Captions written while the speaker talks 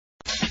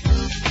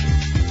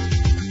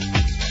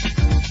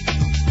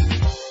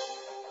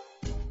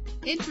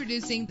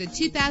Introducing the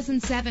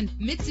 2007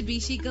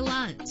 Mitsubishi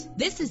Galant.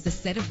 This is the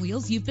set of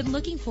wheels you've been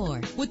looking for,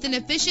 with an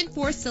efficient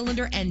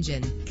 4-cylinder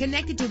engine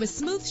connected to a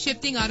smooth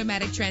shifting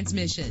automatic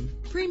transmission.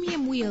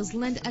 Premium wheels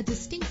lend a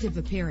distinctive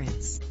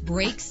appearance.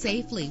 Brake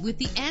safely with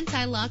the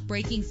anti-lock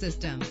braking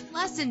system.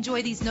 Plus,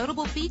 enjoy these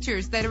notable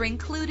features that are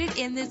included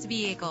in this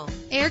vehicle: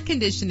 air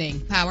conditioning,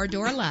 power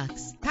door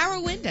locks,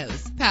 power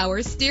windows,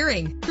 power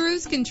steering,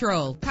 cruise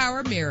control,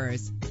 power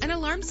mirrors, an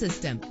alarm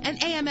system, an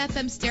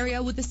AM/FM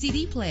stereo with a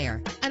CD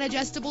player, an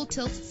adjustable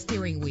tilt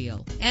steering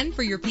wheel. And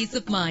for your peace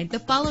of mind, the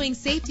following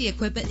safety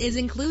equipment is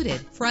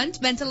included: front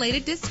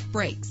ventilated disc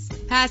brakes,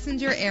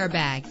 passenger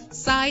airbag,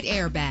 side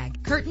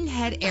airbag, curtain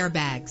head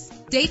airbags,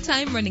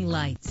 daytime running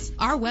lights.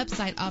 Our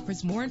website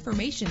offers more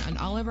information on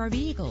all of our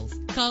vehicles.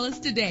 Call us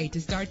today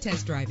to start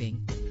test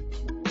driving.